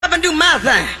my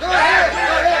thing.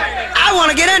 I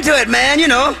want to get into it, man, you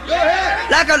know.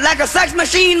 Like a sex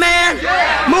machine, man.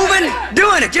 Moving,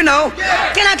 doing it, you know.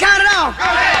 Can I count it off?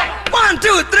 1,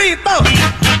 2, 3, 4.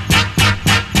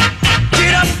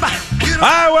 Get up.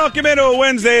 Hi, welcome into a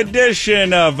Wednesday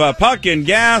edition of Puck and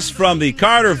Gas from the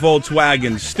Carter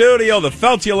Volkswagen studio. The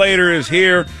Feltulator is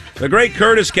here. The great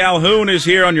Curtis Calhoun is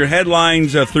here on your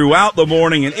headlines throughout the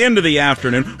morning and into the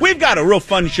afternoon. We've got a real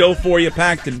fun show for you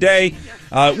packed today.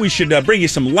 We should bring you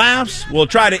some laughs. We'll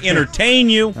try to entertain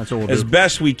you as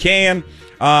best we can.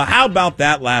 How about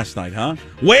that last night, huh?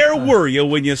 Where were you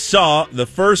when you saw the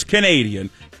first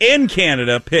Canadian in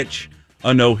Canada pitch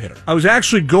a no-hitter? I was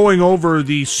actually going over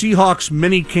the Seahawks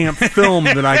minicamp film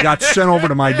that I got sent over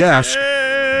to my desk.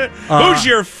 Who's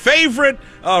your favorite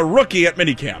rookie at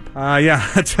minicamp?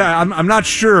 I'm not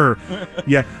sure.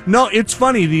 Yeah, no, it's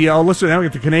funny. Listen, now we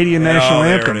get the Canadian national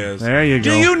anthem. There it is. There you go.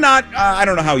 Do you not? I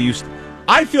don't know how you.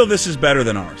 I feel this is better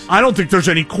than ours. I don't think there's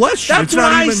any question. That's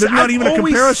there's not even a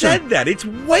comparison. Always said that. It's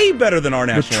way better than our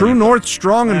national anthem. The true north,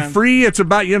 strong and free. It's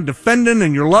about you defending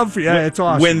and your love for. Yeah, it's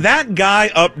awesome. When that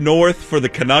guy up north for the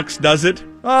Canucks does it,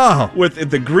 with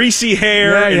the greasy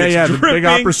hair, the big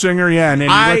opera singer, and then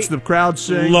he lets the crowd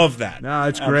sing. Love that. No,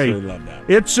 it's great. Absolutely love that.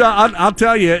 It's. I'll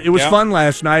tell you, it was fun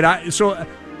last night.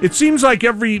 It seems like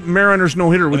every Mariners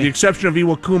no-hitter, with the exception of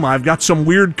Iwakuma, I've got some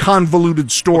weird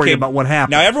convoluted story about what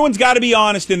happened. Now, everyone's got to be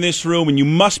honest in this room, and you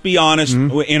must be honest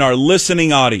in our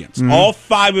listening audience. All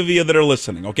 5 of you that are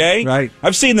listening, okay? Right.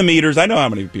 I've seen the meters. I know how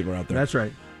many people are out there. That's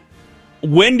right.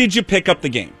 When did you pick up the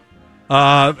game?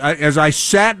 As I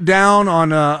sat down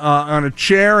on a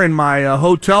chair in my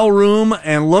hotel room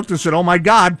and looked and said, "Oh my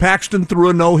God, Paxton threw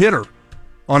a no-hitter,"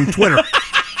 on Twitter.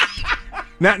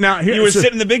 Now you were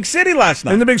sitting in the big city last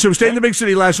night. We stayed in the big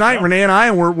city last night. Renee and I,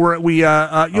 and we're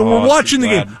watching the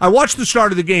game. I watched the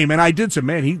start of the game, and I did say,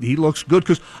 "Man, he looks good,"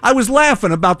 because I was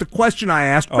laughing about the question I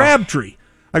asked Crabtree.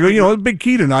 I go, the big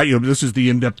key tonight. This is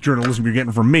the in-depth journalism you're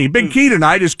getting from me. Big key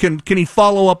tonight is can he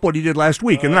follow up what he did last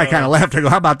week? And then I kind of laughed. I go,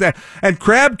 how about that? And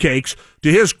Crab Cakes,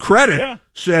 to his credit,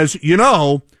 says,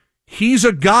 he's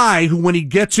a guy who, when he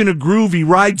gets in a groove, he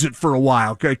rides it for a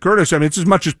while. Okay, Curtis, it's as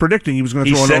much as predicting he was going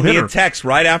to throw a no-hitter. He sent me a text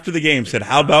right after the game, said,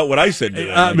 how about what I said to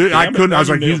you? I couldn't. I was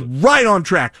like, he's right on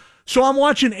track. So I'm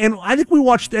watching, and I think we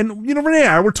watched, and Renee and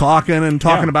I were talking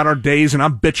about our days, and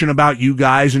I'm bitching about you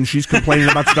guys, and she's complaining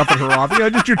about stuff at her office.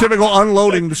 Just your typical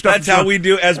unloading the stuff. That's how we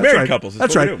do as married couples.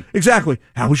 That's right. Exactly.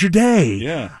 How was your day?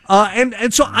 Yeah.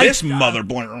 And so I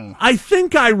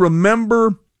think I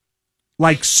remember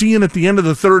seeing at the end of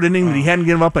the third inning that he hadn't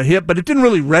given up a hit, but it didn't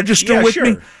really register with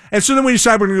me. And so then we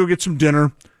decided we're going to go get some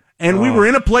dinner. And we were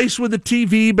in a place with a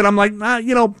TV, but I'm like,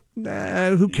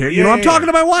 who cares? I'm talking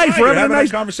to my wife. We're having a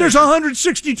nice conversation. There's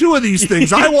 162 of these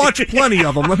things. I watch plenty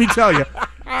of them, let me tell you.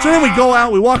 So then we go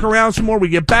out, we walk around some more, we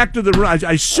get back to the room.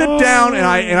 I sit down, and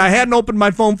I hadn't opened my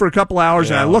phone for a couple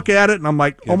hours, and I look at it, and I'm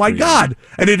like, oh, my God.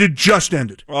 And it had just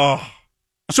ended. Oh.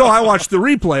 So I watched the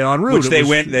replay en route. Which they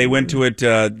went to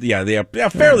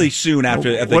it, fairly soon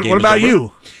after the game. What about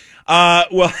you?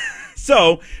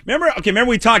 So remember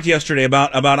we talked yesterday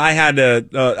about I had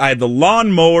the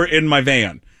lawnmower in my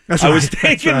van. That's I right. was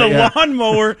taking the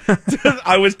lawnmower.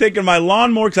 I was taking my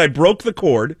lawnmower because I broke the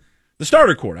cord, the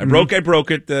starter cord. I broke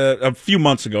it a few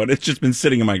months ago, and it's just been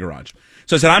sitting in my garage.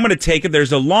 So I said, I'm going to take it.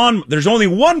 There's only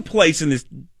one place in this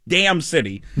damn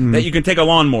city that you can take a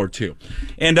lawnmower to,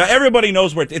 and everybody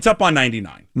knows where it's up on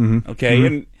 99.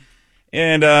 Okay,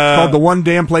 and it's called the one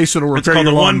damn place that'll repair your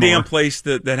lawnmower. It's called the one damn place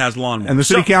that has lawnmower. And the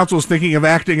city council is thinking of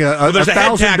acting a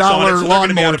 $1,000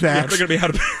 lawnmower tax. They're going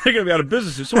to be out of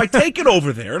business. So I take it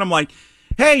over there, and I'm like,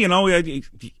 hey,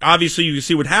 obviously you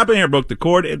see what happened here. Broke the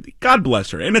cord. God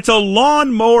bless her. And it's a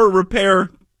lawnmower repair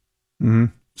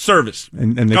service.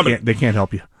 And they can't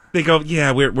help you. They go,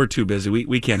 yeah, we're too busy.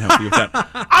 We can't help you with that.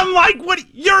 I'm like, what?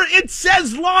 It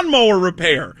says lawnmower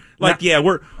repair.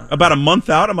 We're about a month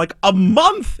out. I'm like, a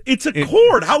month? It's a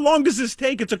cord. How long does this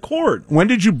take? It's a cord. When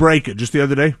did you break it? Just the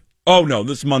other day? Oh, no,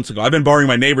 this is months ago. I've been borrowing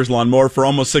my neighbor's lawnmower for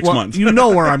almost 6 months. You know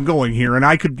where I'm going here,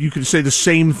 and you could say the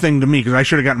same thing to me, because I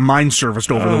should have gotten mine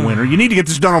serviced over the winter. You need to get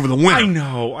this done over the winter. I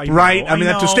know. Right? I mean,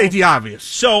 that's to state the obvious.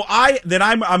 So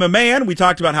I'm a man. We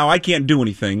talked about how I can't do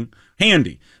anything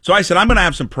handy. So I said, I'm going to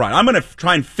have some pride. I'm going to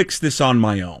try and fix this on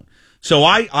my own. So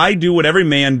I do what every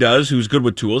man does who's good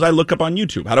with tools. I look up on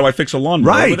YouTube. How do I fix a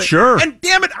lawnmower? Right, sure. And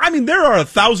damn it, there are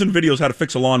 1,000 videos how to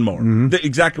fix a lawnmower.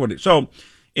 Exactly what it is. So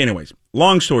anyways,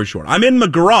 long story short, I'm in my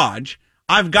garage.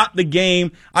 I've got the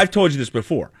game. I've told you this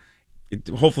before.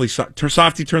 Hopefully,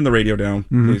 Softy, turn the radio down,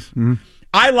 please.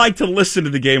 I like to listen to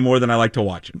the game more than I like to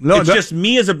watch it. No, it's just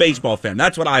me as a baseball fan.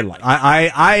 That's what I like.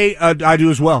 I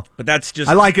do as well. But that's just...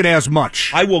 I like it as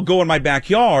much. I will go in my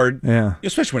backyard,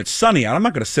 especially when it's sunny out. I'm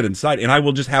not going to sit inside, and I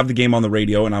will just have the game on the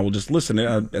radio, and I will just listen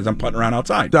as I'm putting around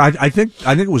outside. I think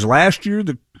it was last year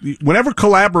that whenever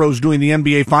Calabro's doing the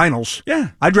NBA Finals,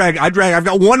 I've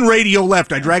got one radio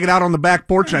left. I drag it out on the back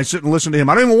porch and I sit and listen to him.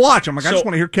 I don't even watch. I'm like, I just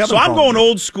want to hear Kevin. So I'm going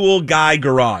old school guy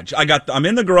garage. I'm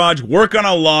in the garage, work on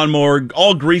a lawnmower,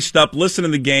 all greased up,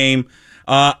 listening to the game.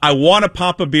 I want to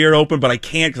pop a beer open, but I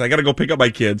can't because I got to go pick up my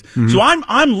kids. Mm-hmm. So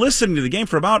I'm listening to the game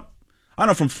for about, I don't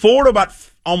know, from 4 to about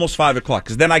almost 5 o'clock,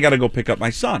 because then I got to go pick up my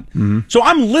son. Mm-hmm. So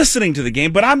I'm listening to the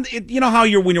game, but you know how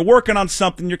when you're working on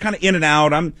something, you're kind of in and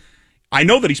out. I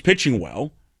know that he's pitching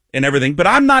well and everything, but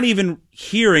I'm not even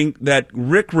hearing that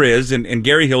Rick Riz and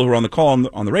Gary Hill, who are on the call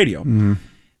on the radio,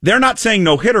 they're not saying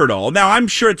no hitter at all. Now, I'm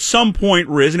sure at some point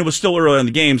Riz, and it was still early in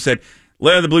the game, said,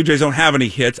 the Blue Jays don't have any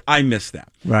hits. I missed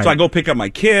that. Right. So I go pick up my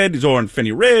kid. He's over in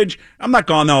Finney Ridge. I'm not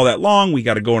gone all that long. We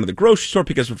got to go into the grocery store,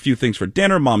 pick us up a few things for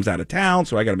dinner. Mom's out of town,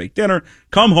 so I got to make dinner.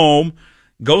 Come home,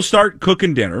 go start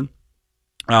cooking dinner.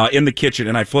 In the kitchen,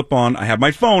 and I flip on. I have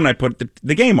my phone. I put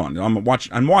the game on. I'm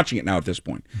watching it now. At this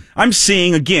point, I'm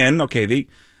seeing again. Okay,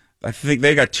 I think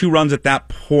they got 2 runs at that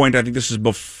point. I think this is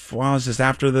before. Was this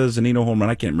after the Zunino home run?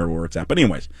 I can't remember where it's at. But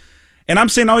anyways, and I'm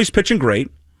saying, he's pitching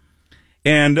great.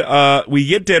 And we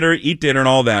get dinner, eat dinner, and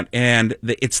all that. And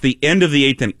it's the end of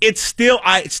the 8th inning. It still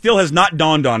has not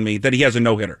dawned on me that he has a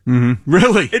no hitter. Mm-hmm.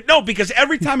 Really? No, because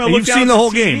every time I look down seen the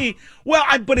whole TV, game. Well,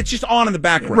 but it's just on in the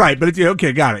background. Right. But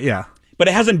okay, got it. Yeah. But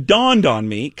it hasn't dawned on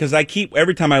me because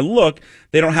every time I look,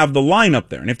 they don't have the line up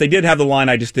there. And if they did have the line,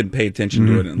 I just didn't pay attention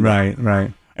to it.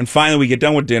 Right. And finally, we get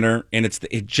done with dinner, and the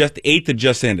 8th had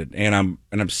just ended, and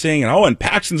I'm seeing, and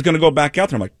Paxton's going to go back out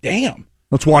there. I'm like, damn,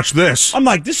 let's watch this. I'm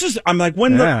like,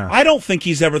 I don't think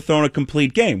he's ever thrown a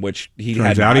complete game, which he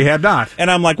had not. And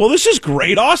I'm like, well, this is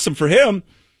great, awesome for him.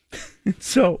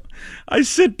 So I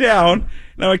sit down.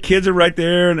 Now my kids are right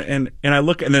there, and I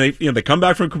look, and then they come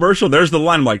back from commercial. There's the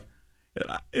line. I'm like.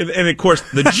 And of course,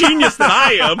 the genius that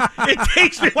I am, it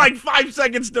takes me like 5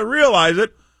 seconds to realize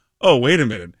it. Oh, wait a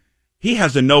minute. He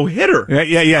has a no-hitter.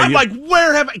 Yeah. I'm like,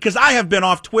 because I have been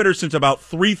off Twitter since about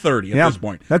 3:30 at this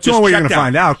point. That's the only way you're going to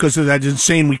find out, because that's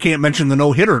insane. We can't mention the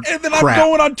no-hitter. And then I'm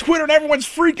going on Twitter, and everyone's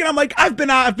freaking. I'm like, I've been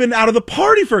out of the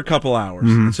party for a couple hours.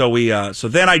 Mm-hmm. So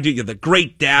then I do the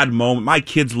great dad moment. My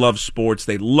kids love sports.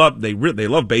 They love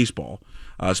baseball.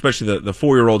 Especially the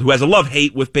 4-year-old who has a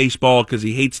love-hate with baseball because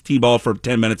he hates T-ball for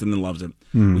 10 minutes and then loves it.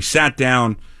 We sat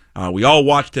down. We all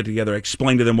watched it together. I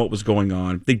explained to them what was going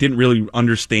on. They didn't really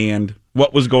understand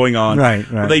what was going on. Right.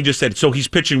 They just said, so he's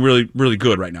pitching really, really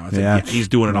good right now. I said, he's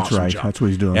doing an awesome job. That's what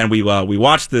he's doing. And we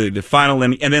watched the final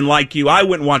inning. And then like you, I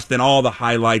went and watched then all the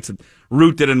highlights.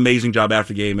 Root did an amazing job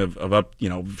after the game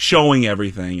of showing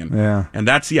everything. And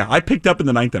that's, I picked up in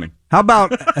the 9th inning. How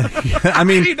about, I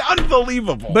mean,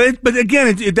 unbelievable. But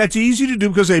again, that's easy to do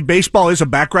because baseball is a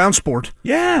background sport.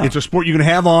 Yeah. It's a sport you can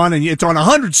have on, and it's on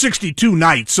 162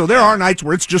 nights. So there are nights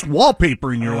where it's just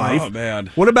wallpaper in your life. Oh,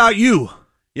 man. What about you?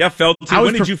 Yeah, Felty,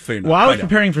 when did you find out? Well, I was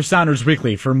preparing for Sounders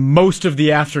Weekly for most of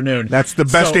the afternoon. That's the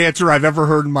best answer I've ever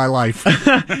heard in my life.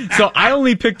 So I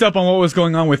only picked up on what was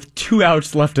going on with 2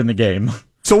 outs left in the game.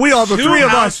 So we all, the 3 of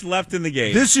us, left in the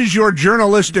game. This is your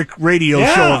journalistic radio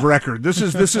show of record. This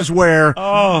is where.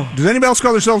 Does anybody else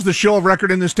call themselves the show of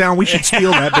record in this town? We should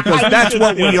steal that because that's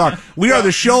what we are. We are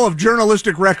the show of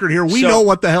journalistic record here. We know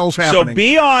what the hell's happening. So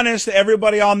be honest,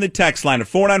 everybody on the text line at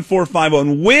 49450.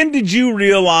 And when did you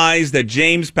realize that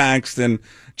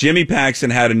Jimmy Paxton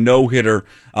had a no-hitter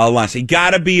last? You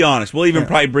got to be honest. We'll even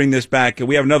probably bring this back.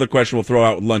 We have another question we'll throw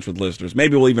out with lunch with listeners.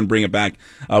 Maybe we'll even bring it back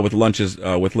with lunches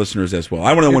with listeners as well.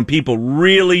 I want to know when people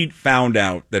really found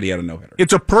out that he had a no-hitter.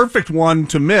 It's a perfect one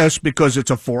to miss because it's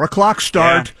a 4:00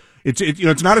 start. Yeah.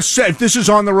 It's not a set. If this is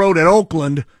on the road at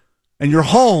Oakland and you're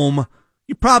home,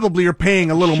 you probably are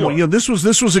paying a little more. This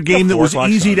was a game that was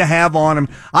easy to have on him.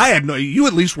 You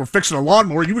at least were fixing a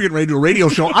lawnmower. You were getting ready to do a radio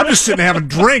show. I'm just sitting there having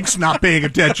drinks, not paying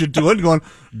attention to it, going,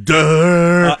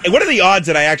 duh. What are the odds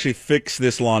that I actually fix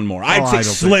this lawnmower? I'd say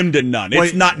slim to none.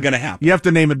 It's not going to happen. You have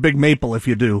to name it Big Maple if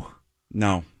you do.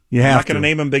 No. You have I'm not going to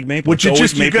name him Big Maple. Which you're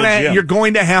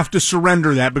going to have to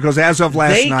surrender that because as of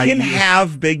last night, they can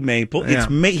have Big Maple. Yeah.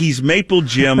 He's Maple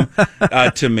Jim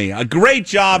to me. A great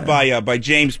job by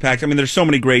James Paxton. I mean, there's so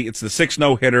many great. It's the 6th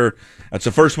no-hitter. It's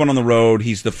the first one on the road.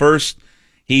 He's the first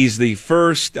He's the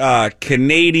first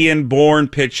Canadian-born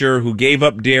pitcher who gave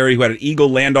up dairy, who had an eagle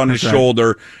land on his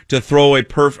shoulder to throw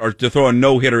a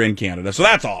no-hitter in Canada. So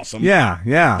that's awesome. Yeah.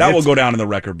 That will go down in the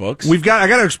record books. I got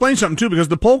to explain something too, because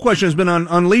the poll question has been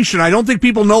unleashed, and I don't think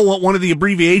people know what one of the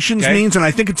abbreviations means, and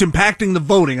I think it's impacting the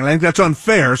voting, and I think that's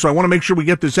unfair. So I want to make sure we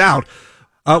get this out.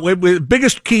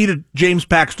 Biggest key to James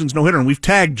Paxton's no-hitter, and we've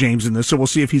tagged James in this, so we'll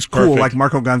see if he's cool like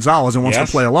Marco Gonzalez and wants to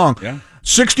play along. Yeah.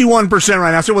 61%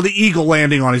 right now say, well, the eagle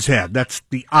landing on his head. That's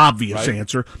the obvious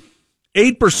answer.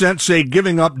 8% say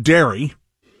giving up dairy,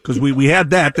 because we had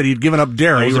that he'd given up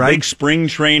dairy, that was right? A big spring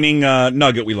training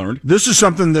nugget we learned. This is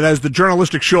something that, as the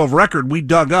journalistic show of record, we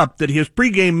dug up, that his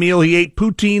pregame meal, he ate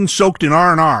poutine soaked in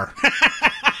R&R.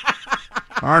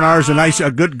 R&R is a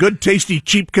good, tasty,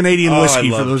 cheap Canadian whiskey,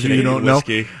 for those of you who don't know.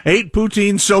 8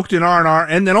 poutine soaked in R&R,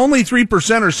 and then only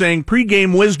 3% are saying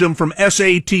pregame wisdom from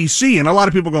SATC, and a lot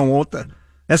of people going, well,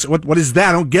 what is that?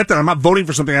 I don't get that. I'm not voting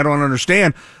for something I don't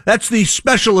understand. That's the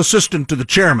special assistant to the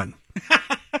chairman.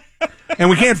 And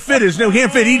we can't fit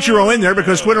Ichiro in there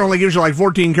because Twitter only gives you like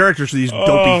 14 characters for these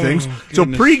dopey things. Goodness. So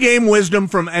pregame wisdom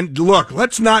and look,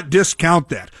 let's not discount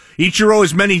that. Ichiro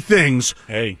is many things.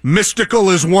 Hey. Mystical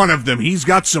is one of them. He's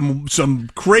got some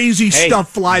crazy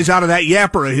stuff flies out of that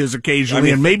yapper of his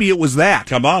occasionally, and maybe it was that.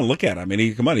 Come on, look at him.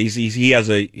 He has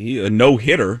a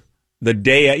no-hitter the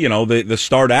day, the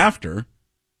start after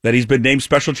that he's been named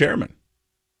special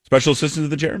assistant to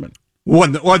the chairman.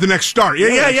 The next start.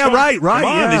 Yeah, right. Come on,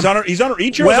 yeah. He's on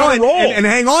Ichiro's on a roll. And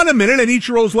hang on a minute, and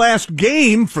Ichiro's last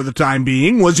game, for the time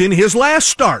being, was in his last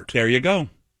start. There you go.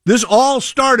 This all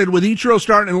started with Ichiro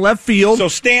starting in left field. So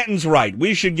Stanton's right.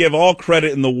 We should give all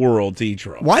credit in the world to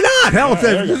Ichiro. Why not? Hell,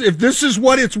 if this is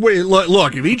what it's...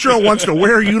 Look, if Ichiro wants to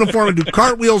wear a uniform and do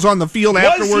cartwheels on the field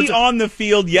afterwards... Was he on the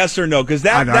field, yes or no? Because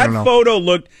that photo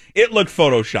looked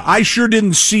Photoshopped. I sure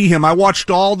didn't see him. I watched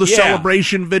all the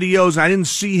celebration videos, and I didn't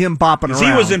see him popping around.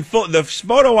 He was in the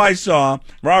photo I saw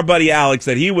from our buddy Alex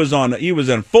that he was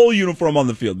in full uniform on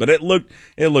the field, but it looked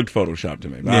Photoshopped to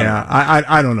me.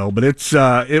 I don't know, but it's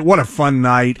what a fun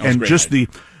night, and just night.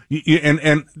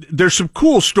 And there's some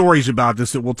cool stories about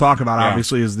this that we'll talk about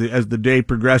obviously as the day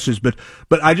progresses. But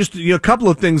I just a couple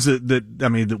of things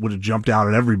that would have jumped out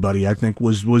at everybody. I think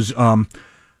was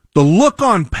the look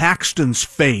on Paxton's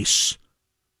face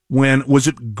when was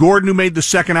it Gordon who made the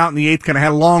second out in the eighth, kind of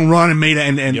had a long run and made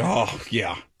and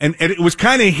it was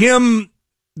kind of him.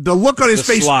 The look on his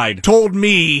face told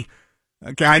me,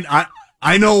 okay,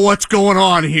 I know what's going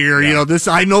on here. Yeah.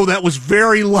 I know that was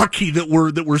very lucky that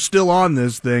we're still on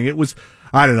this thing. It was,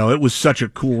 I don't know, it was such a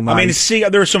cool night. I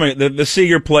mean, there were so many. The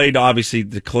Seager played obviously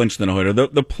to clinch the no-hitter.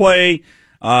 The play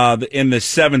in the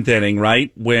seventh inning,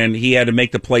 right, when he had to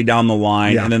make the play down the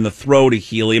line, and then the throw to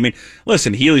Healy. I mean,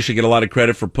 listen, Healy should get a lot of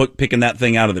credit for picking that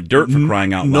thing out of the dirt, for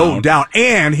crying out loud. No doubt.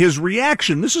 And his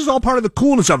reaction, this is all part of the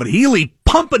coolness of it. Healy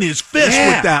pumping his fist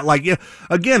with that. Like,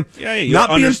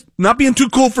 not being too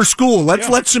cool for school. Let's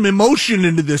let some emotion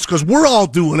into this because we're all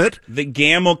doing it. The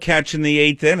Gamble catch in the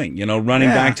eighth inning, running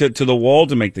back to the wall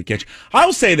to make the catch.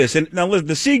 I'll say this, and now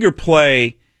the Seager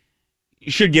play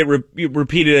should get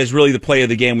repeated as really the play of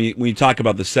the game when you talk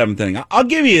about the seventh inning. I'll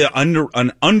give you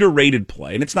an underrated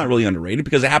play, and it's not really underrated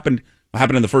because it happened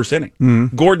in the first inning.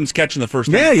 Mm-hmm. Gordon's catch in the first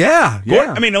inning. Yeah.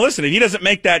 I mean, now listen, if he doesn't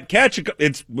make that catch,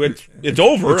 it's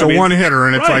over. It's a one-hitter,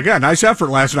 and it's like, nice effort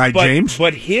last night, James.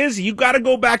 But you got to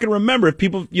go back and remember, if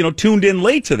people tuned in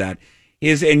late to that,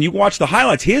 and you watch the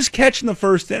highlights, his catch in the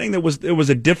first inning, it was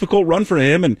a difficult run for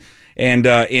him, and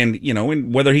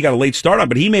whether he got a late start on,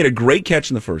 but he made a great catch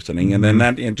in the first inning, and then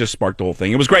that just sparked the whole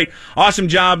thing. It was great. Awesome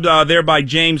job there by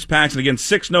James Paxton. Again,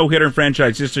 6 no-hitter in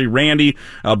franchise history. Randy,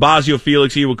 Basio,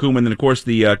 Felix, Iwakuma, and then, of course,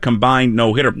 the combined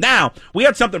no-hitter. Now, we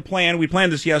had something planned. We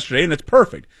planned this yesterday, and it's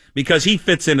perfect because he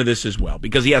fits into this as well,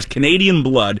 because he has Canadian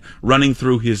blood running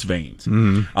through his veins.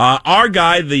 Our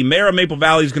guy, the mayor of Maple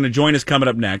Valley, is going to join us coming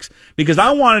up next, because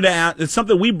I wanted to ask, it's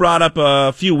something we brought up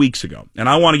a few weeks ago, and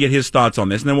I want to get his thoughts on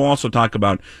this, and then we'll also talk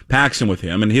about Paxton with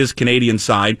him, and his Canadian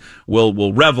side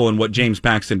will revel in what James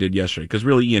Paxton did yesterday, because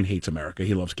really Ian hates America.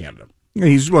 He loves Canada.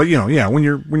 He's when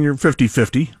you're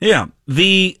 50-50. Yeah.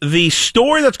 The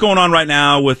story that's going on right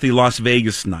now with the Las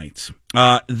Vegas Knights,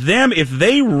 if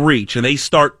they reach, and they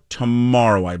start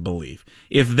tomorrow, I believe,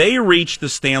 if they reach the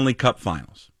Stanley Cup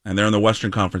Finals, and they're in the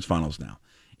Western Conference Finals now,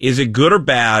 is it good or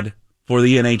bad for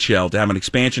the NHL to have an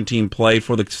expansion team play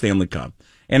for the Stanley Cup?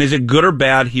 And is it good or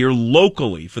bad here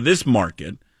locally for this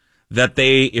market that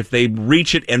if they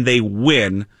reach it and they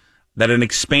win, that an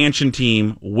expansion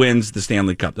team wins the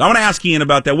Stanley Cup? I want to ask Ian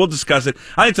about that. We'll discuss it.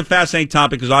 I think it's a fascinating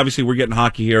topic because obviously we're getting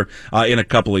hockey here in a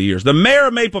couple of years. The mayor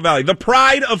of Maple Valley, the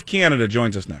pride of Canada,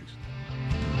 joins us next.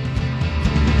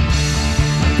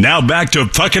 Now back to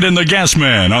Puckett and the Gas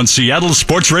Man on Seattle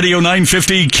Sports Radio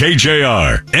 950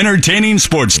 KJR. Entertaining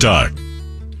sports talk.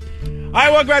 Hi,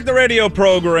 welcome back to the radio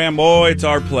program. Boy, it's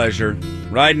our pleasure.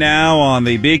 Right now on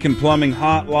the Beacon Plumbing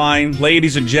Hotline,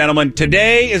 ladies and gentlemen,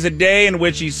 today is a day in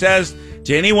which he says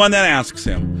to anyone that asks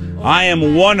him, I am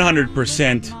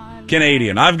 100%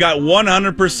 Canadian. I've got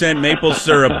 100% maple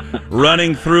syrup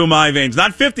running through my veins.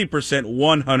 Not 50%,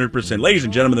 100%. Ladies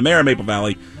and gentlemen, the mayor of Maple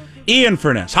Valley, Ian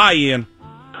Furness. Hi, Ian.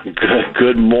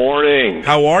 Good morning.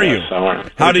 How are you?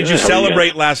 How did you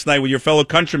celebrate you last night with your fellow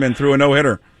countrymen through a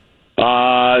no-hitter?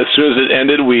 As soon as it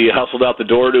ended, we hustled out the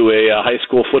door to a high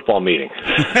school football meeting.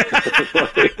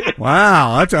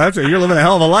 Wow, you're living a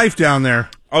hell of a life down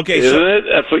there. Okay, isn't it?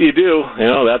 That's what you do.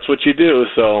 That's what you do.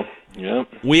 So, yeah.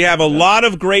 We have a lot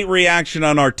of great reaction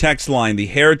on our text line, the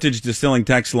Heritage Distilling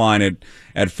text line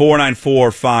at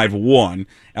 49451.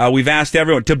 We've asked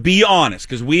everyone to be honest,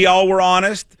 because we all were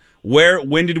honest.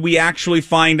 When did we actually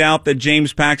find out that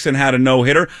James Paxton had a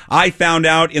no-hitter? I found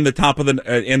out in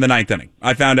the ninth inning.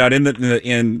 I found out in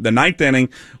the ninth inning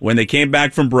when they came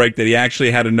back from break that he actually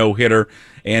had a no-hitter,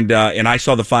 and I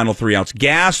saw the final 3 outs.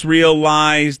 Gas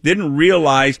didn't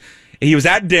realize he was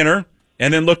at dinner,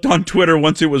 and then looked on Twitter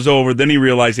once it was over. Then he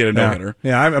realized he had a no-hitter.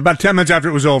 Yeah, about 10 minutes after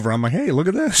it was over, I'm like, hey, look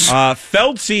at this.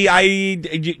 Feltzy,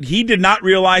 he did not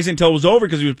realize until it was over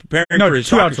because he was preparing for his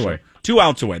 2 outs away. 2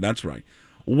 outs away, that's right.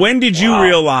 When did you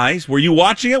realize? Were you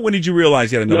watching it? When did you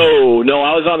realize you had a no-hitter? No,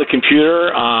 I was on the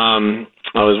computer.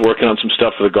 I was working on some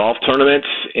stuff for the golf tournament,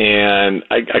 and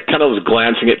I kind of was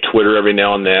glancing at Twitter every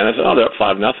now and then. I said, they're up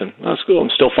 5-0. That's cool. I'm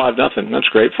still 5-0. That's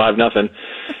great, 5-0.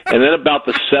 And then about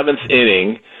the 7th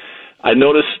inning, I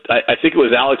noticed, I think it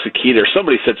was Alex Akita, or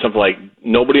somebody said something like,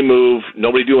 nobody move,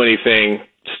 nobody do anything,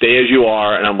 stay as you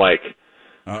are. And I'm like,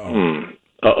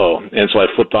 uh-oh. And so I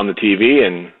flipped on the TV,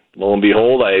 and lo and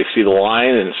behold, I see the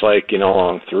line, and it's like,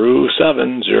 through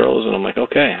 7 zeros, and I'm like,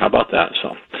 okay, how about that?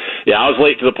 So, yeah, I was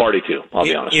late to the party, too, I'll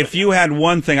be honest. If you had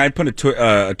one thing, I put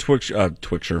a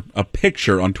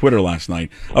picture on Twitter last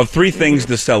night of 3 things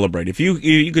to celebrate. If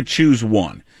you could choose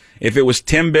one, if it was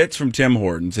Timbits from Tim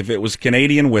Hortons, if it was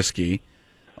Canadian whiskey,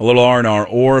 a little R&R,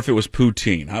 or if it was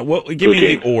poutine. Give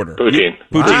me the order. Poutine.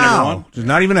 Poutine, wow. number one? There's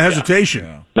not even a hesitation.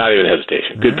 Yeah. Not even a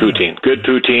hesitation. Good poutine. Good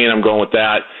poutine, I'm going with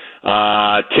that.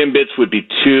 Timbits would be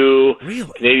 2.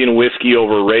 Really? Canadian whiskey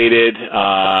overrated.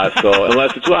 So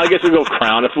unless it's, I guess I'd go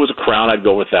Crown. If it was a Crown, I'd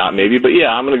go with that maybe. But yeah,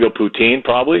 I'm going to go poutine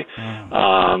probably.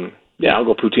 Yeah, I'll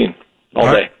go poutine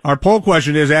all day. Our poll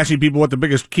question is asking people what the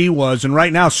biggest key was, and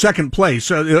right now, second place,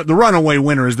 the runaway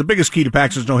winner is the biggest key to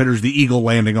Paxton's no-hitter is the eagle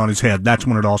landing on his head. That's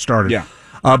when it all started. Yeah.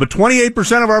 But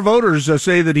 28% of our voters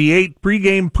say that he ate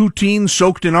pregame poutine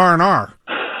soaked in R&R.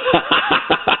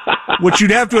 Which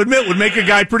you'd have to admit would make a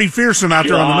guy pretty fearsome out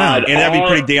there on the mound. And that'd be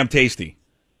pretty damn tasty.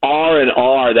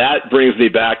 R&R, that brings me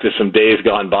back to some days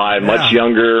gone by. Much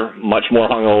younger, much more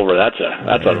hungover.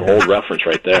 That's an old reference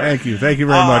right there. Thank you very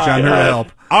much. I'm here to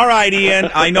help. All right,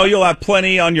 Ian. I know you'll have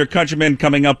plenty on your countrymen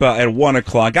coming up at 1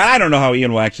 o'clock. I don't know how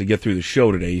Ian will actually get through the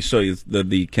show today. So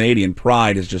the Canadian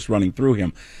pride is just running through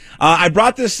him. We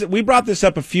brought this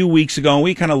up a few weeks ago, and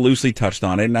we kind of loosely touched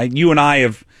on it. And you and I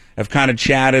have kind of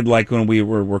chatted like when we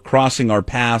were crossing our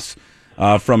paths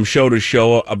from show to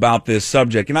show about this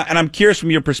subject. And I'm curious from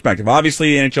your perspective.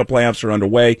 Obviously, the NHL playoffs are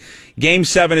underway. Game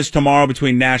 7 is tomorrow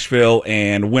between Nashville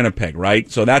and Winnipeg, right?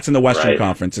 So that's in the Western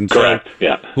Conference. And correct. So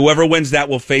yeah. Whoever wins that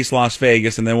will face Las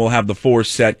Vegas, and then we'll have the 4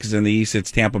 set because in the East it's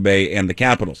Tampa Bay and the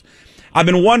Capitals. I've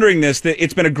been wondering this. That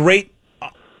it's been a great,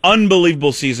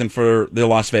 unbelievable season for the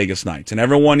Las Vegas Knights, and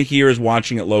everyone here is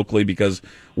watching it locally because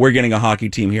we're getting a hockey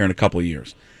team here in a couple of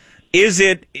years. Is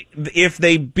it, if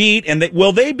they beat,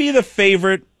 will they be the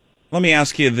favorite? Let me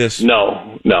ask you this.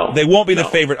 No. They won't be the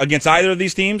favorite against either of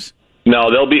these teams?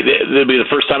 No, they'll be the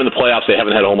first time in the playoffs they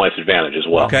haven't had home ice advantage as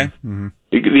well. Okay. Mm-hmm.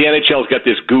 The NHL's got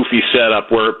this goofy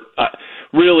setup where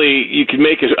really you can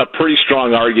make a pretty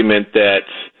strong argument that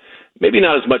maybe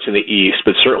not as much in the East,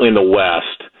 but certainly in the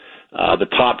West, the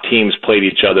top teams played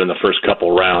each other in the first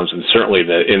couple rounds, and certainly in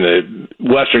the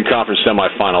Western Conference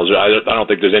semifinals, I don't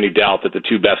think there's any doubt that the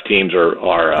 2 best teams are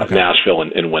Nashville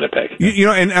and Winnipeg.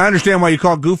 And I understand why you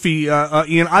call it goofy,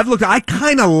 Ian. I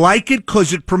kind of like it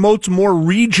because it promotes more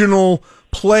regional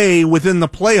play within the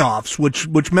playoffs,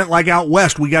 which meant like out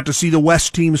west, we got to see the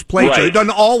West teams play. Right. So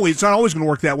it's not always going to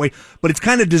work that way, but it's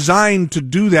kind of designed to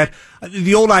do that.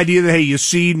 The old idea that, hey, you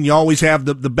seed and you always have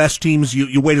the best teams,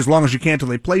 you wait as long as you can till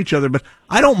they play each other, but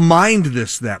I don't mind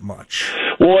this that much.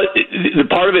 Well, The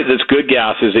part of it that's good,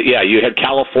 Gas, is that, you had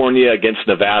California against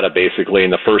Nevada basically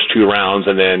in the first two rounds,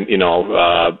 and then,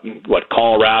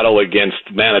 Colorado against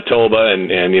Manitoba and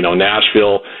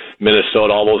Nashville,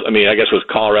 Minnesota, all those. I mean, I guess it was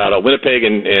Colorado, Winnipeg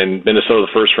and Minnesota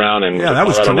the first round, and that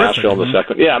was Colorado, terrific, Nashville the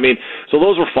second. Yeah, I mean, so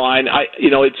those were fine.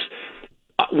 It's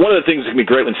one of the things that can be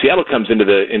great when Seattle comes into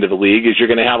the league is you're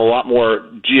going to have a lot more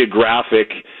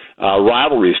geographic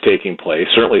rivalries taking place.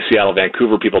 Certainly Seattle,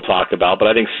 Vancouver people talk about, but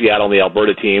I think Seattle and the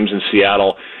Alberta teams, and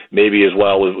Seattle maybe as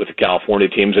well with the California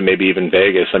teams, and maybe even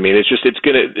Vegas. I mean, it's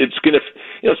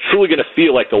truly gonna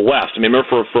feel like the West. I mean,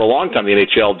 remember for a long time the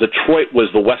NHL, Detroit was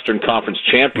the Western Conference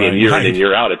champion year in and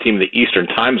year out, a team in the Eastern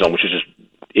time zone, which is just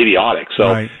idiotic.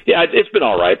 So it's been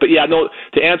all right. But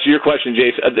to answer your question,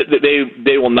 Jace,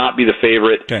 they will not be the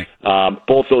favorite. Okay.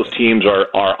 Both those teams are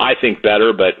I think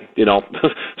better, but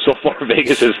so far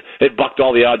Vegas has bucked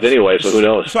all the odds anyway. So who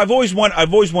knows? So I've always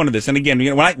wanted this. And again,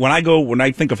 when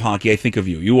I think of hockey, I think of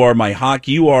you. You are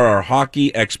our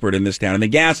hockey expert in this town. And the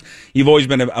Gas, you've always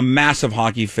been a massive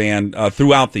hockey fan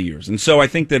throughout the years. And so I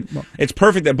think that it's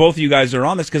perfect that both of you guys are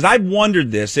on this, because I've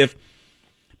wondered this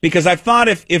because I've thought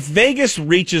if Vegas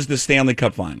reaches the Stanley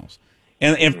Cup Finals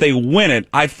and if they win it,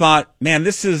 I thought, man,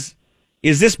 is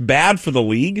this bad for the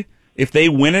league if they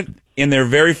win it in their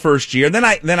very first year? Then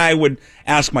I would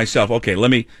ask myself, okay,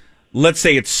 let's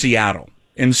say it's Seattle,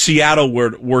 and Seattle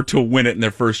were to win it in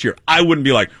their first year. I wouldn't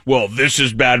be like, well, this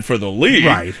is bad for the league,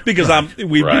 right? Because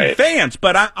we've been fans.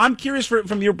 But I'm curious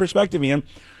from your perspective, Ian.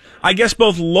 I guess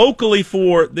both locally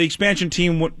for the expansion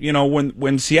team,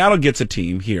 when Seattle gets a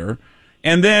team here.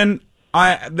 And then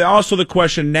also the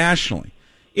question nationally.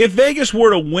 If Vegas were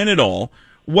to win it all,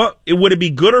 would it be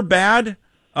good or bad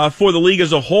for the league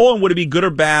as a whole, and would it be good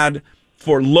or bad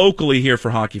for locally here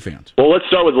for hockey fans? Well, let's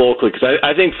start with locally, because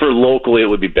I think for locally it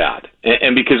would be bad.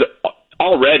 And because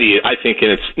already I think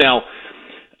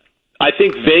I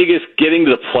think Vegas getting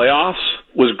to the playoffs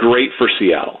was great for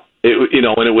Seattle.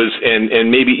 And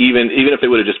maybe even if they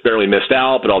would have just barely missed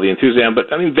out, but all the enthusiasm.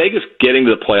 But I mean, Vegas getting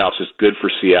to the playoffs is good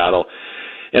for Seattle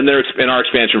and our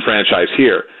expansion franchise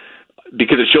here,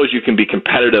 because it shows you can be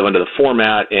competitive under the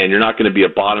format and you're not going to be a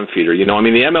bottom feeder. The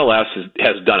MLS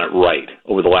has done it right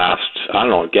over the last, I don't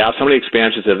know, Gas, how many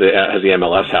expansions has the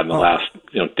MLS had in the last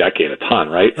decade? A ton,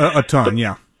 right? A ton,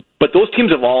 yeah. But those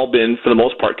teams have all been, for the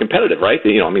most part, competitive, right?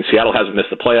 Seattle hasn't missed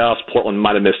the playoffs. Portland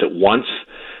might have missed it once.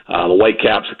 The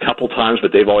Whitecaps a couple times,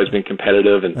 but they've always been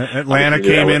competitive. And Atlanta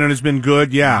came in and has been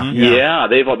good. Yeah.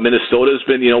 Minnesota's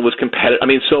been, was competitive. I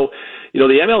mean, so,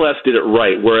 the MLS did it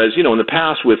right. Whereas, in the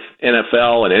past with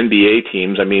NFL and NBA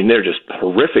teams, I mean, they're just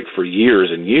horrific for years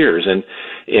and years. And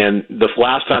the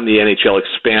last time the NHL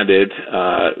expanded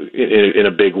in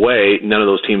a big way, none of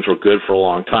those teams were good for a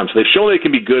long time. So they've shown they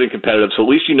can be good and competitive. So at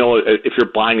least if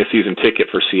you're buying a season ticket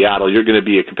for Seattle, you're going to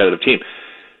be a competitive team.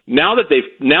 Now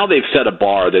they've set a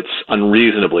bar that's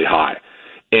unreasonably high,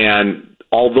 and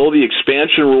although the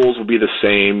expansion rules will be the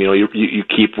same, you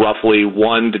keep roughly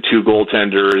 1 to 2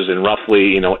 goaltenders and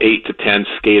roughly 8 to 10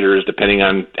 skaters, depending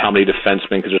on how many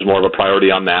defensemen, because there's more of a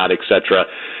priority on that, etc.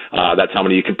 That's how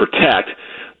many you can protect,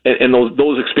 and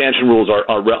those expansion rules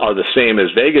are the same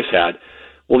as Vegas had.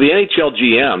 Well, the NHL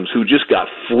GMs who just got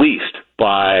fleeced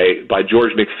by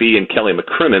George McPhee and Kelly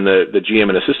McCrimmon, the GM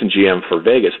and assistant GM for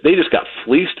Vegas, they just got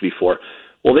fleeced before.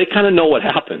 Well, they kind of know what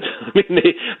happened. I mean,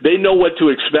 they know what to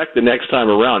expect the next time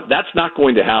around. That's not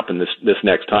going to happen this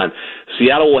next time.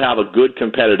 Seattle will have a good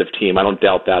competitive team. I don't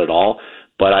doubt that at all.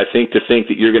 But I think that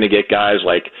you're going to get guys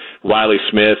like Riley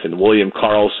Smith and William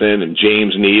Karlsson and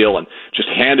James Neal and just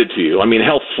handed to you. I mean,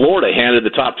 hell, Florida handed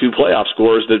the top 2 playoff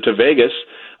scorers to Vegas.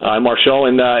 Marshall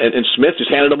and Smith just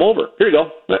handed them over. Here you go.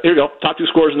 Top 2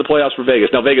 scorers in the playoffs for Vegas.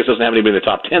 Now, Vegas doesn't have anybody in the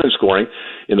top 10 in scoring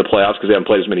in the playoffs because they haven't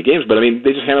played as many games, but I mean,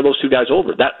 they just handed those 2 guys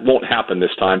over. That won't happen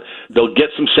this time. They'll get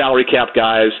some salary cap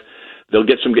guys. They'll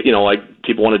get some, like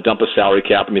people want to dump a salary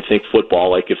cap. I mean, think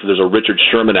football. Like if there's a Richard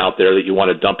Sherman out there that you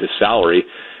want to dump his salary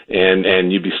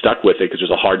and you'd be stuck with it because there's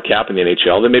a hard cap in the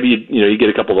NHL, then maybe you get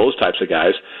a couple of those types of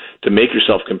guys to make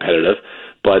yourself competitive.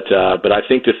 But I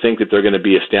think that they're going to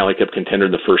be a Stanley Cup contender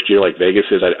in the first year like Vegas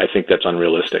is, I think that's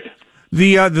unrealistic.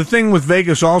 The thing with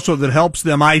Vegas also that helps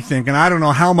them, I think, and I don't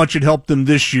know how much it helped them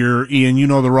this year, Ian, you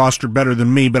know the roster better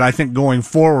than me, but I think going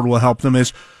forward will help them,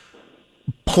 is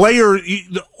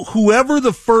whoever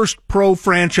the first pro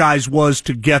franchise was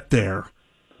to get there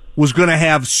was going to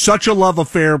have such a love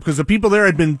affair because the people there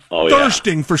had been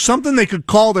thirsting for something they could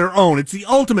call their own. It's the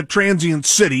ultimate transient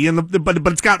city, but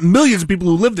it's got millions of people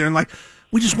who live there, and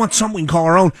we just want something we can call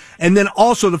our own. And then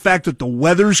also the fact that the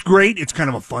weather's great. It's kind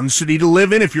of a fun city to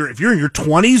live in. If you're in your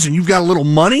 20s and you've got a little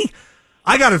money,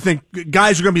 I got to think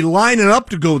guys are going to be lining up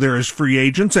to go there as free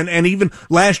agents, and even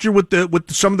last year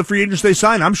with some of the free agents they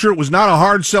signed, I'm sure it was not a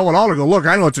hard sell at all to go, look,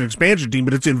 I know it's an expansion team,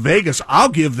 but it's in Vegas. I'll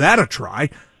give that a try.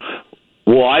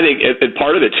 Well, I think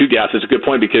part of it too, Gas, is a good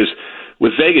point, because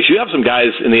with Vegas, you have some guys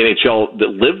in the NHL that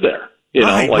live there. In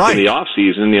the off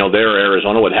season, they're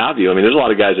Arizona, what have you. I mean, there's a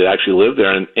lot of guys that actually live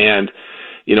there, and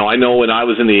I know when I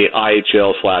was in the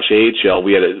IHL/AHL,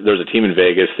 there was a team in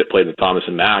Vegas that played in the Thomas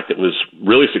and Mack that was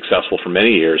really successful for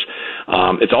many years.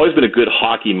 It's always been a good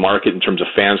hockey market in terms of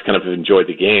fans kind of enjoyed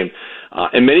the game.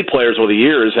 And many players over the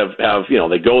years have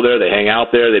they go there, they hang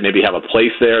out there, they maybe have a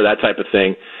place there, that type of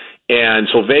thing. And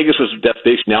so Vegas was a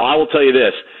destination. Now, I will tell you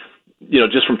this,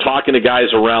 just from talking to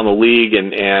guys around the league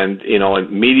and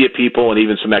media people and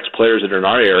even some ex-players that are in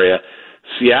our area,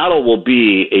 Seattle will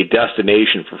be a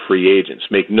destination for free agents.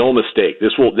 Make no mistake.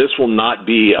 This will not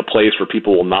be a place where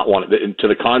people will not want it. To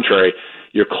the contrary,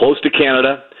 you're close to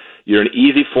Canada. You're an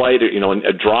easy flight,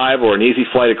 a drive or an easy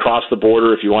flight across the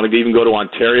border. If you want to even go to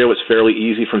Ontario, it's fairly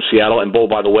easy from Seattle. And,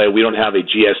 by the way, we don't have a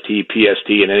GST, PST,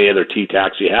 and any other T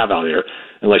tax you have out here,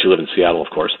 unless you live in Seattle, of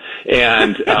course.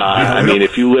 And,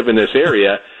 if you live in this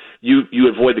area, you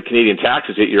avoid the Canadian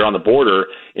taxes, yet you're on the border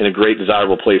in a great,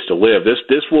 desirable place to live.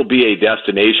 This will be a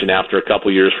destination after a couple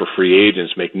of years for free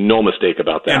agents. Make no mistake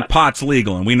about that. And pot's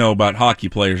legal, and we know about hockey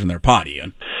players and their pot,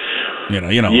 Ian. We don't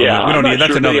need.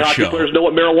 That's another hockey show. Players know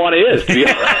what marijuana is.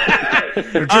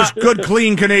 They're just good,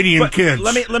 clean Canadian kids.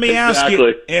 Let me ask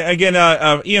you again.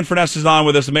 Ian Furness is on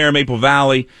with us, the mayor of Maple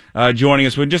Valley, joining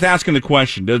us. We're just asking the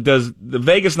question: Does the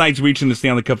Vegas Knights reaching the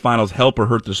Stanley Cup Finals help or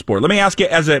hurt the sport? Let me ask you,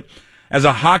 as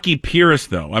a hockey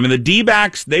purist, though. I mean, the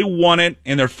D-backs, they won it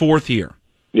in their 4th year.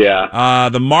 Yeah.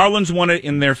 The Marlins won it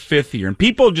in their 5th year, and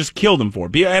people just killed them for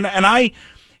it. And I,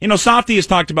 Softy has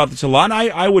talked about this a lot, and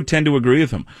I would tend to agree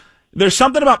with him. There's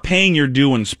something about paying your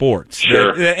due in sports.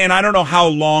 Sure. And I don't know how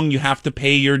long you have to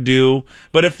pay your due,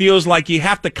 but it feels like you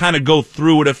have to kind of go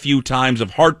through it a few times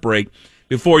of heartbreak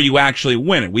before you actually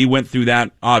win it. We went through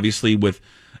that, obviously, with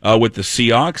the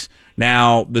Seahawks.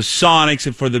 Now, the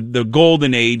Sonics, for the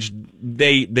golden age,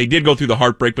 they did go through the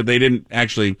heartbreak, but they didn't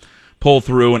actually pull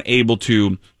through and able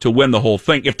to win the whole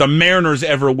thing. If the Mariners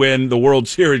ever win the World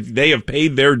Series, they have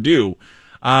paid their due.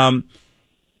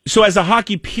 So as a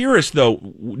hockey purist, though,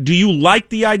 do you like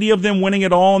the idea of them winning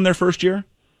it all in their first year?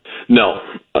 No,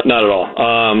 not at all.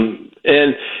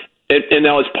 And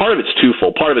now part of it's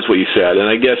twofold. Part of it's what you said, and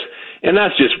I guess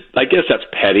that's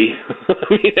petty.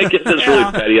 I guess that's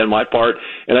really petty on my part,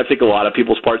 and I think a lot of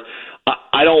people's parts.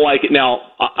 I don't like it.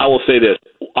 Now, I will say this.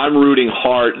 I'm rooting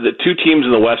hard. The 2 teams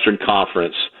in the Western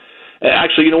Conference,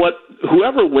 actually, you know what?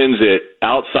 Whoever wins it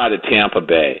outside of Tampa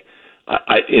Bay,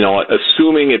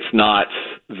 assuming it's not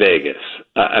Vegas.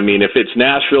 If it's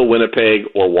Nashville, Winnipeg,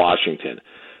 or Washington,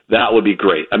 that would be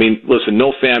great. Listen,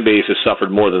 no fan base has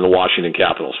suffered more than the Washington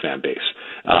Capitals fan base.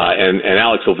 And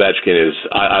Alex Ovechkin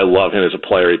I love him as a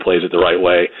player. He plays it the right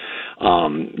way.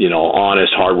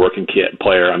 Honest, hardworking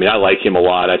player. I like him a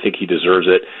lot. I think he deserves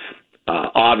it.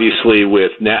 Obviously,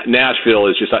 with Nashville,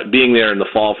 is just being there in the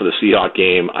fall for the Seahawks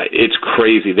game. It's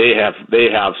crazy. They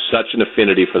have such an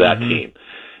affinity for that team.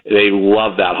 They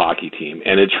love that hockey team,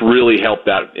 and it's really helped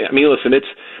that. Listen, it's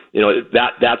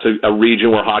that's a region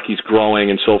where hockey's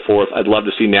growing and so forth. I'd love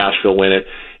to see Nashville win it.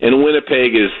 And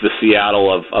Winnipeg is the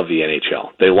Seattle of the NHL.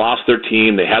 They lost their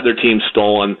team. They had their team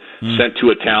stolen, sent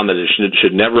to a town that it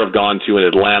should never have gone to in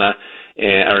Atlanta,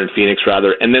 or in Phoenix,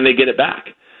 rather, and then they get it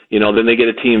back. Then they get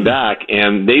a team back,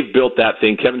 and they've built that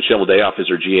thing. Kevin Cheveldayoff is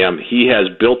their GM. He has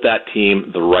built that team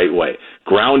the right way,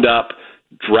 ground up,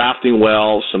 drafting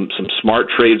well, some smart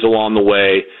trades along the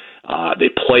way. They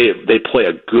play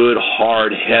a good,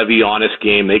 hard, heavy, honest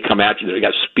game. They come at you. They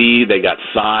got speed. They got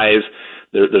size.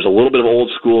 There's a little bit of old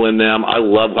school in them. I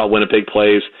love how Winnipeg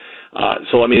plays.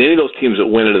 Any of those teams that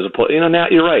win it as a now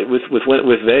you're right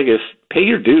with Vegas. Pay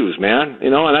your dues, man.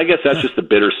 And I guess that's just the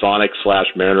bitter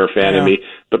Sonic/Mariner fan in me.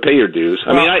 But pay your dues.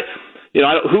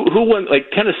 Who won? Like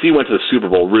Tennessee went to the Super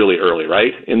Bowl really early,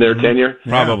 right, in their tenure.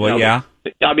 Probably, yeah.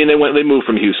 They moved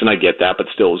from Houston. I get that, but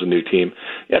still, it was a new team.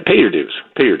 Yeah, pay your dues.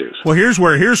 Pay your dues. Well, here's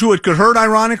who it could hurt.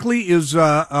 Ironically, is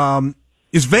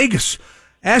Vegas.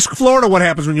 Ask Florida what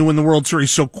happens when you win the World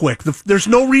Series so quick. There's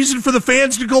no reason for the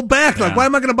fans to go back. Like, why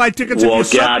am I going to buy tickets? Well,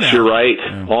 if you suck now? You're right.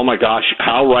 Yeah. Oh my gosh,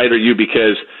 how right are you?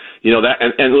 Because that,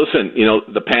 and listen,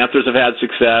 the Panthers have had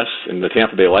success, and the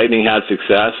Tampa Bay Lightning had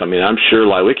success. I'm sure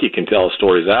Lewicki can tell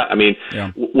stories that.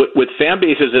 With fan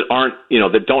bases that aren't,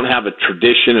 that don't have a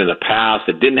tradition and a past,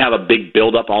 that didn't have a big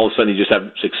build-up, all of a sudden you just have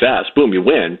success. Boom, you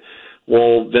win.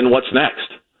 Well, then what's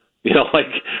next?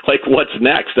 Like what's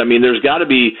next? There's got to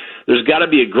be there's got to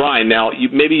be a grind. Now,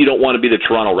 maybe you don't want to be the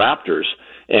Toronto Raptors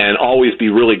and always be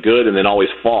really good and then always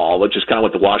fall, which is kind of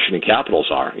what the Washington Capitals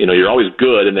are. You're always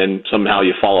good and then somehow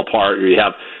you fall apart. Or you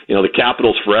have, the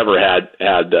Capitals forever had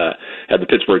the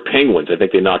Pittsburgh Penguins. I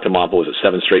think they knocked them off,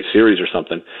 7 straight series or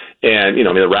something. And,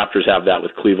 the Raptors have that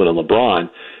with Cleveland and LeBron.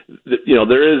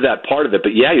 There is that part of it.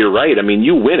 But, yeah, you're right. I mean,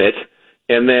 you win it,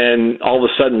 and then all of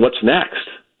a sudden, what's next?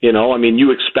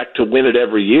 You expect to win it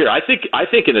every year. I think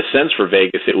in a sense for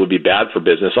Vegas it would be bad for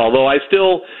business, although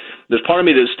there's part of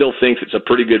me that still thinks it's a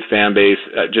pretty good fan base.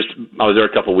 I was there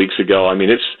a couple of weeks ago. I mean,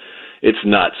 it's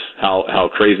nuts how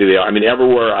crazy they are. I mean,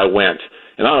 everywhere I went,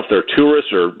 and I don't know if they're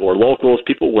tourists or locals,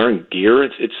 people wearing gear.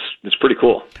 It's pretty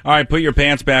cool. All right, put your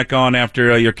pants back on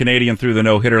after your Canadian threw the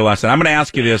no-hitter last night. I'm going to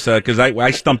ask you this because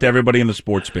I stumped everybody in the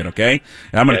sports pit, okay?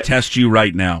 And I'm going to test you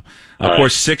right now. Of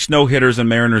course, 6 no-hitters in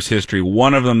Mariners history.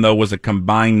 One of them, though, was a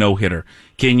combined no-hitter.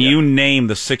 Can you name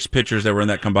the 6 pitchers that were in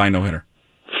that combined no-hitter?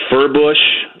 Furbush,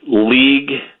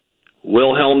 League,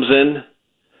 Wilhelmsen.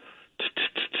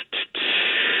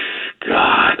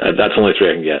 God, that's only 3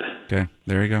 I can get. Okay,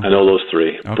 there you go. I know those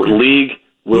 3. Okay. League,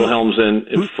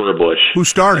 Wilhelmsen, and Furbush. Who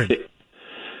started?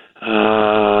 God,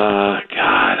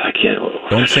 I can't.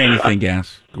 Don't say anything,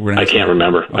 Gas. I can't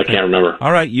remember. Okay. I can't remember.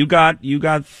 All right, you got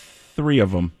 3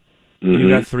 of them. Mm-hmm. You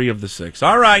got 3 of the 6.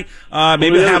 All right,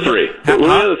 maybe Who are the 3? Who are the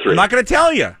other 3? I'm not going to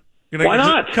tell you. Why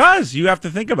not? Because you have to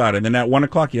think about it, and then at 1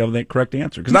 o'clock you have the correct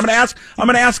answer. Because I'm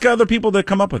going to ask other people to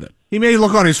come up with it. He may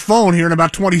look on his phone here in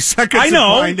about 20 seconds. I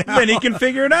know. And find out. Then he can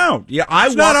figure it out. Yeah,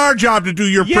 it's not our job to do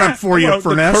your prep for you,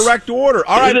 Furness. The correct order.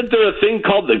 All right. Isn't there a thing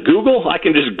called the Google? I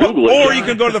can just Google it. Or you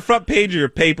can go to the front page of your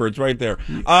paper. It's right there.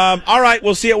 All right.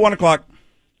 We'll see you at 1 o'clock.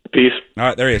 Peace. All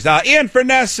right, there he is. Ian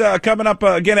Furness coming up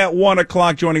again at 1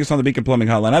 o'clock, joining us on the Beacon Plumbing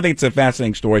Hotline. I think it's a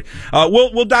fascinating story.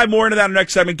 We'll dive more into that in the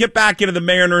next segment. Get back into the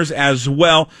Mariners as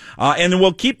well. And then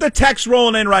we'll keep the text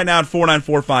rolling in right now at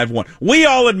 49451. We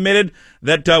all admitted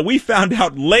that we found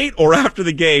out late or after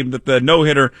the game that the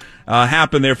no-hitter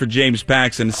happened there for James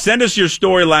Paxton. Send us your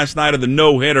story last night of the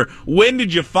no-hitter. When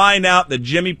did you find out that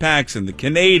Jimmy Paxton, the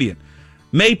Canadian,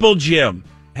 Maple Jim,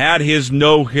 had his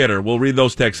no-hitter? We'll read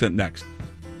those texts next.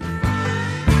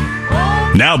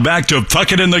 Now back to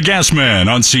Puckett and the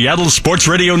Gasman on Seattle Sports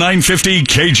Radio 950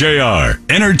 KJR.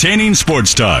 Entertaining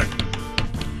sports talk.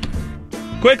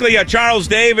 Quickly, Charles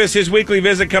Davis, his weekly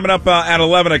visit coming up at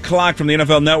 11 o'clock from the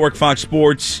NFL Network, Fox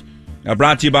Sports.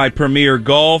 Brought to you by Premier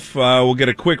Golf. We'll get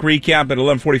a quick recap at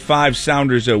 11:45,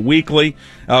 Sounders Weekly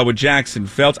with Jackson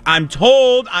Feltz. I'm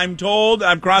told,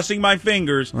 I'm crossing my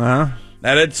fingers, that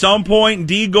at some point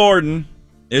D. Gordon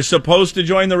is supposed to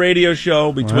join the radio show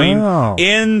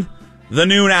in the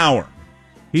noon hour.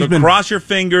 Cross your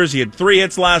fingers. He had 3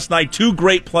 hits last night, 2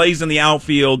 great plays in the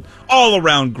outfield. All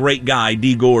around great guy,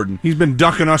 D. Gordon. He's been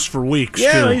ducking us for weeks,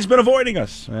 Yeah, too. He's been avoiding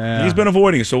us. Yeah. He's been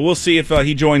avoiding us. So we'll see if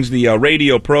he joins the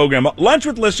radio program. Lunch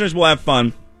with listeners, we'll have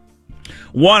fun.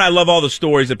 One, I love all the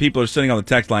stories that people are sending on the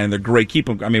text line, and they're great. Keep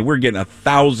them. I mean, we're getting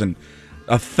 1,000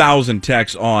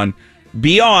 texts on.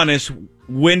 Be honest,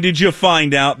 when did you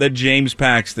find out that James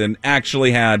Paxton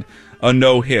actually had a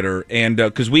no-hitter? And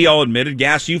because we all admitted,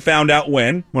 Gas, you found out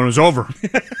when it was over.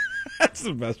 That's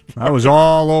the best part. I was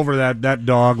all over that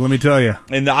dog, let me tell you.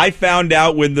 And I found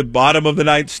out when the bottom of the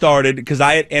ninth started, because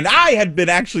I had been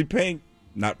actually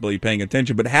not really paying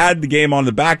attention, but had the game on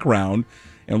the background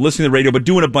and listening to the radio, but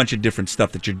doing a bunch of different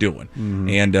stuff that you're doing. Mm-hmm.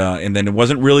 And then it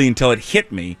wasn't really until it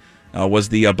hit me. Was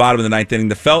the bottom of the ninth inning.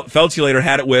 The Feltulator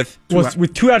had it with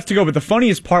 2 outs to go, but the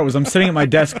funniest part was I'm sitting at my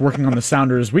desk working on the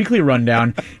Sounders Weekly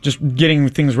Rundown, just getting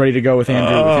things ready to go with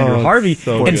Andrew Harvey,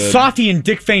 so and good. Softy and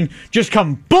Dick Fane just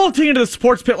come bolting into the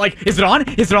sports pit like, is it on?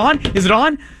 Is it on? Is it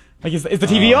on? Like, is the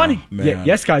TV on? Man.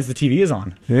 Yes, guys, the TV is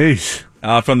on. Jeez.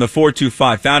 From the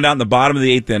 425. Found out in the bottom of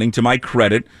the 8th inning, to my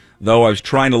credit, though I was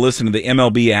trying to listen to the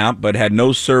MLB app, but had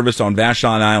no service on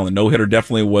Vashon Island. No-hitter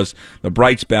definitely was the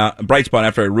bright spot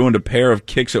after I ruined a pair of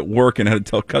kicks at work and had to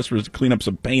tell customers to clean up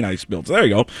some paint I spilled. So there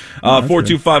you go.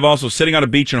 425 also, sitting on a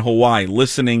beach in Hawaii,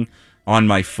 listening on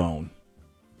my phone.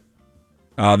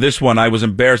 This one, I was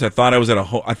embarrassed. I thought it was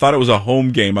a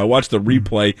home game. I watched the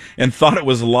replay and thought it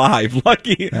was live.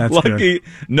 Lucky, good.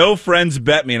 No friends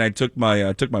bet me, and I took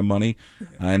my money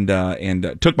and I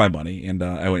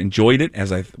enjoyed it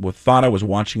as I thought I was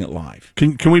watching it live.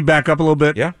 Can we back up a little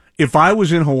bit? Yeah. If I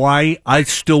was in Hawaii, I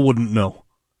still wouldn't know.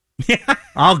 Yeah,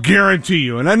 I'll guarantee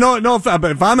you. And I know if I'm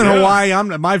in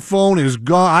Hawaii, my phone is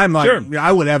gone. I'm like, sure.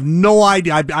 I would have no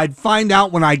idea. I'd find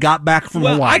out when I got back from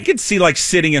Hawaii. I could see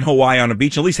sitting in Hawaii on a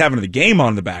beach, at least having the game on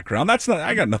in the background.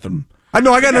 I got nothing I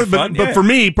know I got no, but for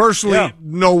me personally,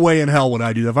 no way in hell would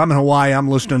I do that. If I'm in Hawaii, I'm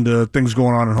listening to things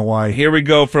going on in Hawaii. Here we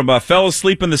go. From fell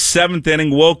asleep in the 7th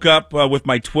inning, woke up with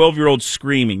my 12-year-old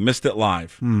screaming, missed it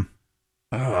live.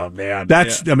 Oh man,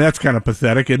 that's that's kind of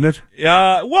pathetic, isn't it?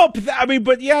 Well, I mean,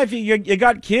 but yeah, if you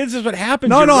got kids, is what happens.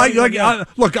 No,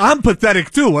 look, I'm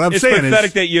pathetic too. What I'm saying is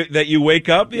pathetic that you wake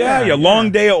up. Yeah,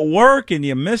 long day at work and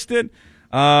you missed it.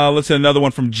 Let's see another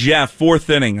one from Jeff. 4th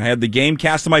inning, I had the game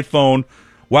cast on my phone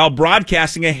while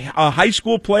broadcasting a high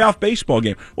school playoff baseball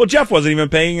game. Well, Jeff wasn't even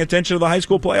paying attention to the high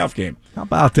school playoff game. How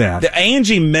about that? The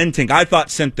Angie Mentink, I thought,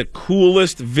 sent the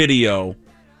coolest video.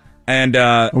 And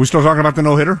are we still talking about the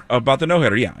no-hitter? About the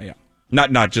no-hitter, yeah.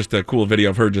 Not just a cool video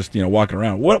of her just walking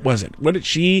around. What was it? What did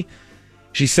she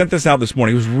sent this out this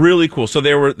morning? It was really cool. So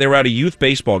they were at a youth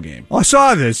baseball game. Oh, I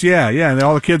saw this. Yeah. And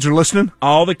all the kids are listening.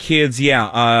 All the kids,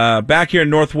 yeah. Back here in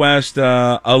Northwest,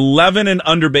 11 and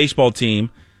under baseball team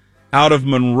out of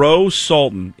Monroe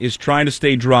Sultan is trying to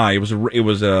stay dry.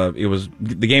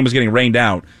 The game was getting rained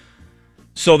out.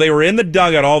 So they were in the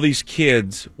dugout, all these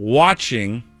kids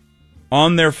watching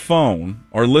on their phone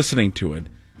or listening to it,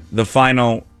 the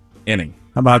final inning.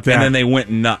 How about that? And then they went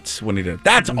nuts when he did it.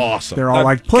 That's awesome. They're all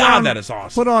that is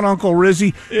awesome. Put on Uncle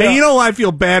Rizzy. Yeah. Hey, you know who I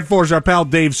feel bad for is our pal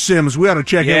Dave Sims. We ought to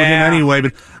check in with him anyway,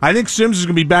 but I think Sims is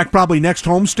going to be back probably next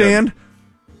homestand. Yep.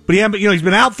 But he's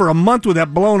been out for a month with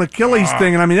that blown Achilles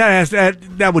thing, and I mean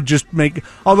that would just make.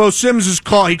 Although Sims is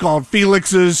he called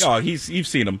Felix's. Oh, you've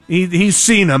seen him. He's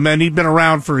seen him, and he'd been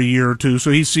around for a year or two, so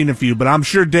he's seen a few. But I'm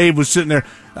sure Dave was sitting there.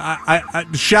 I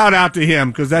shout out to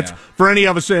him because that's for any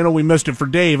of us saying, "Oh, we missed it." For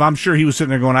Dave, I'm sure he was sitting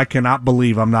there going, "I cannot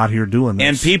believe I'm not here doing this."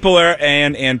 And people are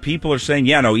saying,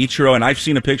 Ichiro, and I've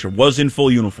seen a picture, was in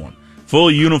full uniform. Full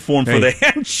uniform for the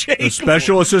handshake. The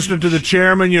special assistant to the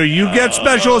chairman. You get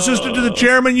special assistant to the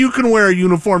chairman. You can wear a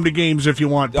uniform to games if you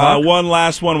want. One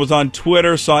last one was on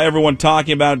Twitter. Saw everyone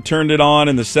talking about it. Turned it on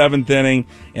in the 7th inning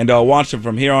and watched it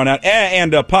from here on out.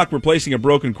 And Puck replacing a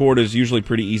broken cord is usually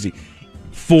pretty easy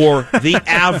for the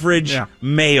average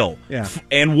male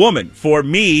and woman. For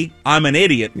me, I'm an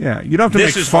idiot. Yeah, you don't have to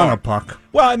make fun of Puck.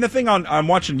 Well, and the thing I'm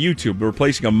watching YouTube, they're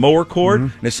replacing a mower cord,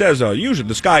 and it says, usually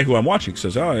this guy who I'm watching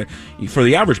says, for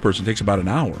the average person, it takes about an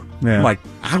hour. Yeah. I'm like,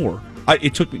 hour?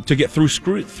 It took me to get through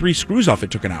 3 screws off.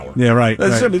 It took an hour. Yeah, right.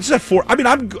 It's at 4. I mean,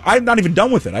 I'm not even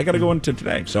done with it. I got to go into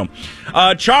today. So,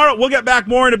 Charles, we'll get back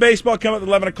more into baseball coming at the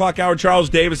 11 o'clock hour. Charles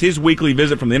Davis, his weekly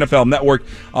visit from the NFL Network,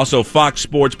 also Fox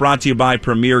Sports, brought to you by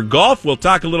Premier Golf. We'll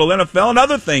talk a little NFL and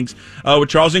other things with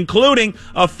Charles, including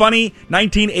a funny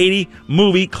 1980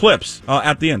 movie clips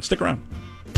at the end. Stick around.